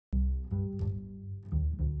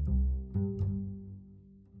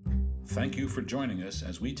Thank you for joining us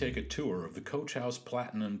as we take a tour of the Coach House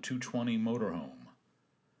Platinum 220 motorhome.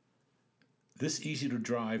 This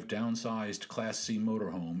easy-to-drive, downsized Class C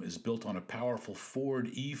motorhome is built on a powerful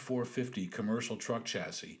Ford E450 commercial truck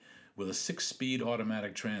chassis with a 6-speed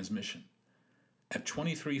automatic transmission. At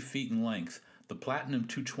 23 feet in length, the Platinum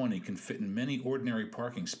 220 can fit in many ordinary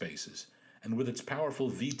parking spaces, and with its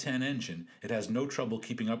powerful V10 engine, it has no trouble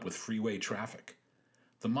keeping up with freeway traffic.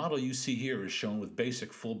 The model you see here is shown with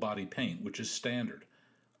basic full-body paint, which is standard.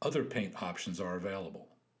 Other paint options are available.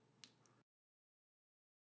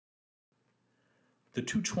 The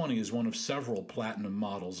 220 is one of several Platinum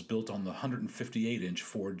models built on the 158-inch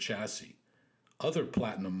Ford chassis. Other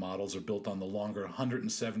Platinum models are built on the longer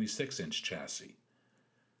 176-inch chassis.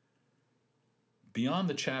 Beyond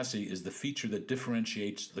the chassis is the feature that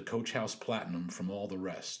differentiates the Coach House Platinum from all the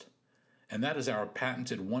rest, and that is our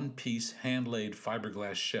patented one-piece hand-laid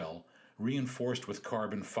fiberglass shell reinforced with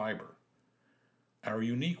carbon fiber. Our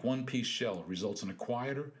unique one-piece shell results in a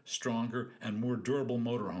quieter, stronger, and more durable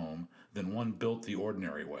motorhome than one built the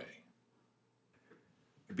ordinary way.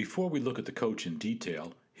 Before we look at the coach in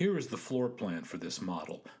detail, here is the floor plan for this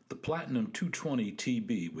model, the Platinum 220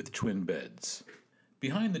 TB with twin beds.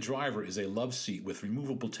 Behind the driver is a love seat with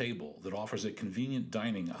removable table that offers a convenient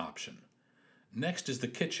dining option. Next is the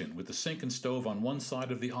kitchen with the sink and stove on one side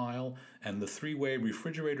of the aisle and the 3-way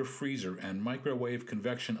refrigerator, freezer, and microwave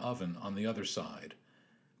convection oven on the other side.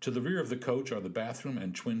 To the rear of the coach are the bathroom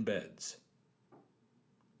and twin beds.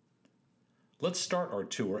 Let's start our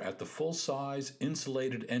tour at the full-size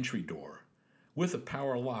insulated entry door with a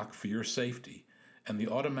power lock for your safety and the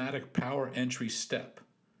automatic power entry step.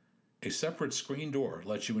 A separate screen door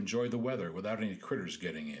lets you enjoy the weather without any critters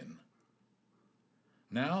getting in.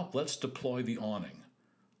 Now let's deploy the awning.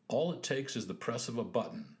 All it takes is the press of a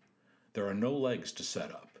button. There are no legs to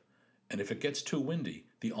set up, and if it gets too windy,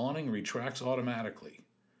 the awning retracts automatically.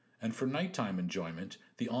 And for nighttime enjoyment,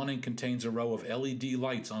 the awning contains a row of LED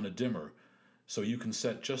lights on a dimmer, so you can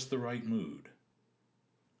set just the right mood.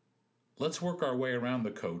 Let's work our way around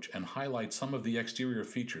the coach and highlight some of the exterior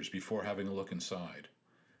features before having a look inside.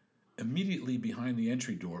 Immediately behind the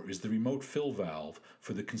entry door is the remote fill valve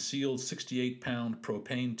for the concealed 68-pound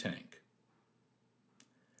propane tank.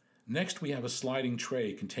 Next, we have a sliding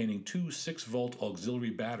tray containing two 6-volt auxiliary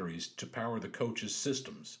batteries to power the coach's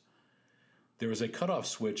systems. There is a cutoff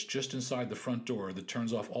switch just inside the front door that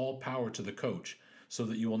turns off all power to the coach so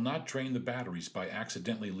that you will not drain the batteries by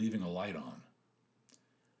accidentally leaving a light on.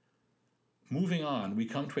 Moving on, we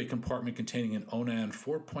come to a compartment containing an Onan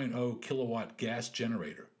 4.0 kilowatt gas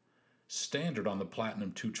generator, standard on the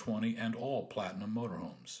Platinum 220 and all Platinum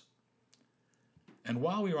motorhomes. And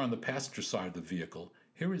while we are on the passenger side of the vehicle,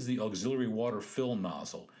 here is the auxiliary water fill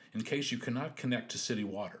nozzle in case you cannot connect to city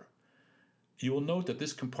water. You will note that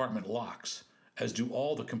this compartment locks, as do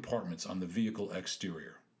all the compartments on the vehicle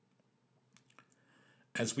exterior.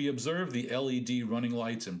 As we observe the LED running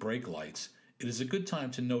lights and brake lights, it is a good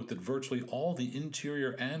time to note that virtually all the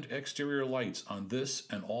interior and exterior lights on this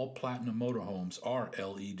and all Platinum motorhomes are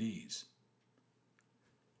LEDs.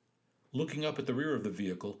 Looking up at the rear of the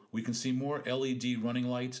vehicle, we can see more LED running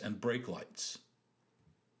lights and brake lights.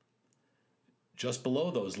 Just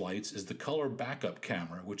below those lights is the color backup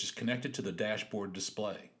camera, which is connected to the dashboard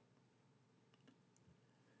display.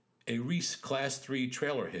 A Reese Class 3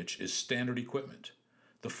 trailer hitch is standard equipment.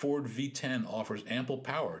 The Ford V10 offers ample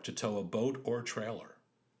power to tow a boat or trailer.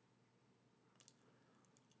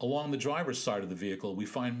 Along the driver's side of the vehicle, we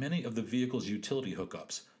find many of the vehicle's utility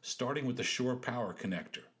hookups, starting with the shore power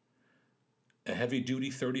connector. A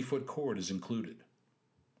heavy-duty 30-foot cord is included.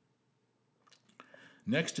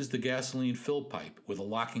 Next is the gasoline fill pipe with a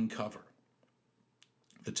locking cover.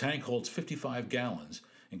 The tank holds 55 gallons,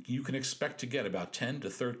 and you can expect to get about 10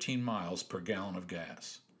 to 13 miles per gallon of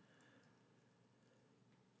gas.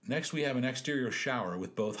 Next, we have an exterior shower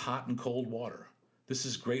with both hot and cold water. This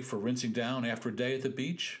is great for rinsing down after a day at the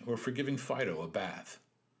beach or for giving Fido a bath.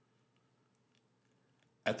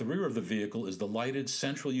 At the rear of the vehicle is the lighted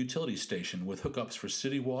central utility station with hookups for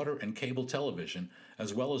city water and cable television,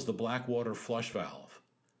 as well as the black water flush valve.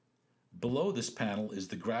 Below this panel is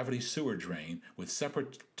the gravity sewer drain with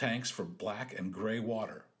separate tanks for black and gray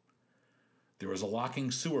water. There is a locking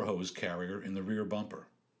sewer hose carrier in the rear bumper.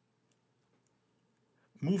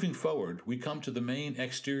 Moving forward, we come to the main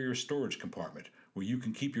exterior storage compartment, where you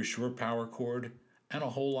can keep your shore power cord and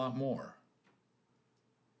a whole lot more.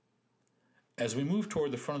 As we move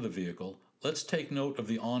toward the front of the vehicle, let's take note of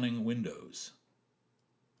the awning windows.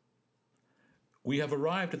 We have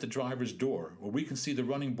arrived at the driver's door, where we can see the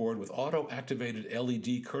running board with auto-activated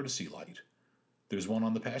LED courtesy light. There's one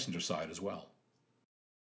on the passenger side as well.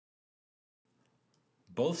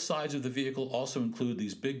 Both sides of the vehicle also include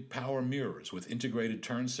these big power mirrors with integrated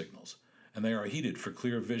turn signals, and they are heated for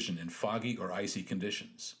clear vision in foggy or icy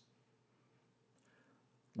conditions.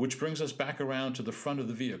 Which brings us back around to the front of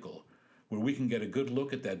the vehicle, where we can get a good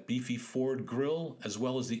look at that beefy Ford grille as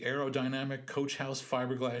well as the aerodynamic Coach House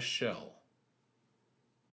fiberglass shell.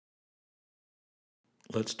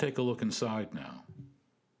 Let's take a look inside now.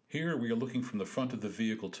 Here we are looking from the front of the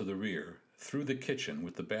vehicle to the rear, through the kitchen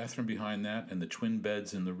with the bathroom behind that and the twin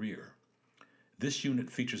beds in the rear. This unit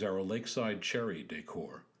features our lakeside cherry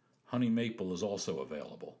decor. Honey maple is also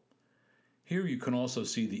available. Here you can also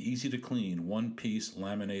see the easy-to-clean one-piece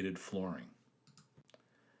laminated flooring.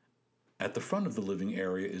 At the front of the living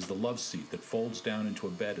area is the love seat that folds down into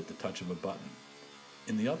a bed at the touch of a button.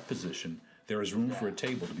 In the up position, there is room for a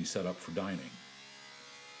table to be set up for dining.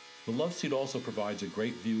 The love seat also provides a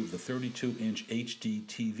great view of the 32-inch HD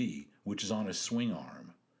TV, which is on a swing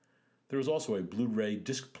arm. There is also a Blu-ray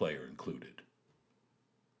disc player included.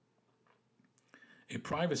 A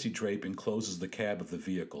privacy drape encloses the cab of the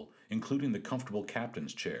vehicle, including the comfortable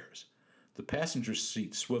captain's chairs. The passenger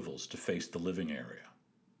seat swivels to face the living area.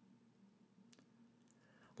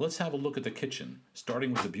 Let's have a look at the kitchen,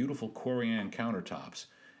 starting with the beautiful Corian countertops,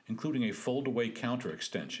 including a fold-away counter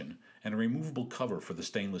extension and a removable cover for the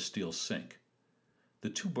stainless steel sink. The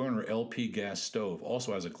 2-burner LP gas stove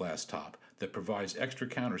also has a glass top that provides extra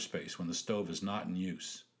counter space when the stove is not in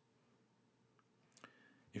use.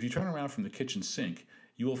 If you turn around from the kitchen sink,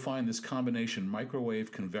 you will find this combination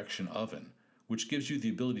microwave convection oven, which gives you the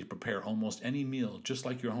ability to prepare almost any meal just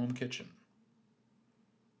like your home kitchen.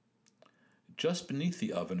 Just beneath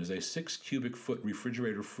the oven is a 6 cubic foot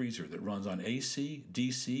refrigerator freezer that runs on AC,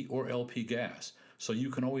 DC, or LP gas, so you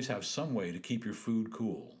can always have some way to keep your food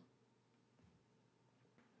cool.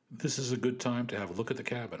 This is a good time to have a look at the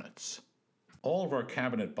cabinets. All of our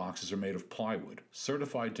cabinet boxes are made of plywood,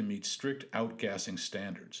 certified to meet strict outgassing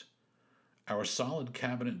standards. Our solid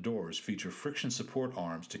cabinet doors feature friction support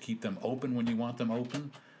arms to keep them open when you want them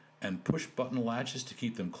open, and push-button latches to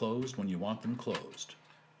keep them closed when you want them closed.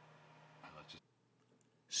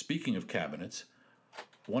 Speaking of cabinets,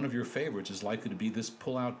 one of your favorites is likely to be this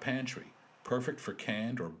pull-out pantry, perfect for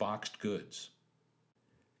canned or boxed goods.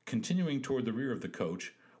 Continuing toward the rear of the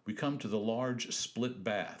coach, we come to the large split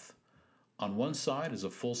bath. On one side is a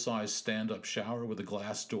full-size stand-up shower with a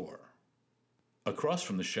glass door. Across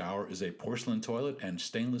from the shower is a porcelain toilet and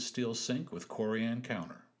stainless steel sink with Corian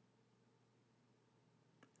counter.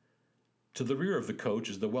 To the rear of the coach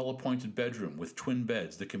is the well-appointed bedroom with twin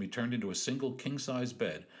beds that can be turned into a single king-size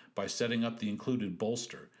bed by setting up the included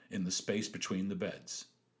bolster in the space between the beds.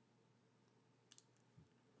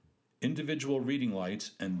 Individual reading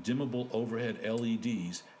lights and dimmable overhead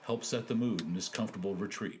LEDs help set the mood in this comfortable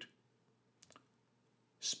retreat.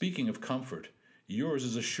 Speaking of comfort, yours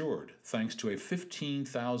is assured thanks to a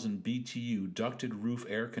 15,000 BTU ducted roof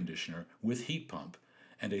air conditioner with heat pump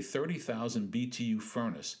and a 30,000 BTU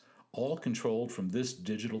furnace, all controlled from this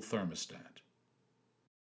digital thermostat.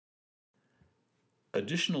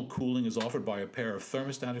 Additional cooling is offered by a pair of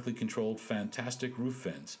thermostatically controlled fantastic roof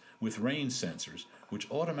vents with rain sensors which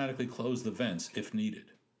automatically close the vents if needed.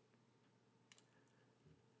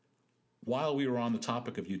 While we are on the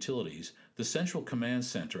topic of utilities, the central command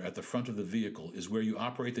center at the front of the vehicle is where you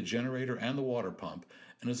operate the generator and the water pump,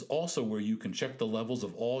 and is also where you can check the levels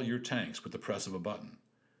of all your tanks with the press of a button.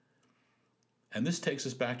 And this takes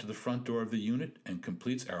us back to the front door of the unit and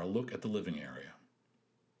completes our look at the living area.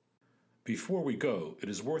 Before we go, it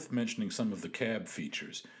is worth mentioning some of the cab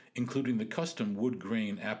features, including the custom wood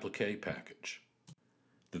grain applique package.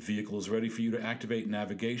 The vehicle is ready for you to activate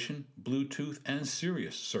navigation, Bluetooth, and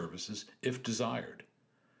Sirius services if desired.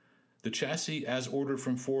 The chassis as ordered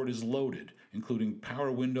from Ford is loaded, including power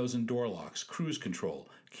windows and door locks, cruise control,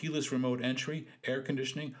 keyless remote entry, air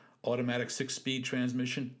conditioning, automatic 6-speed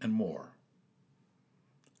transmission, and more.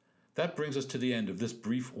 That brings us to the end of this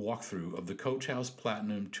brief walkthrough of the Coach House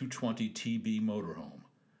Platinum 220 TB motorhome.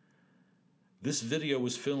 This video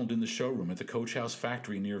was filmed in the showroom at the Coach House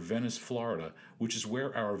factory near Venice, Florida, which is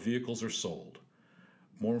where our vehicles are sold.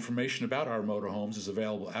 More information about our motorhomes is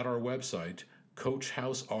available at our website,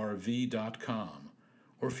 coachhouserv.com,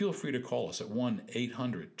 or feel free to call us at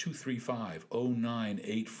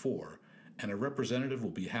 1-800-235-0984, and a representative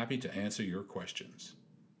will be happy to answer your questions.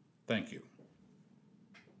 Thank you.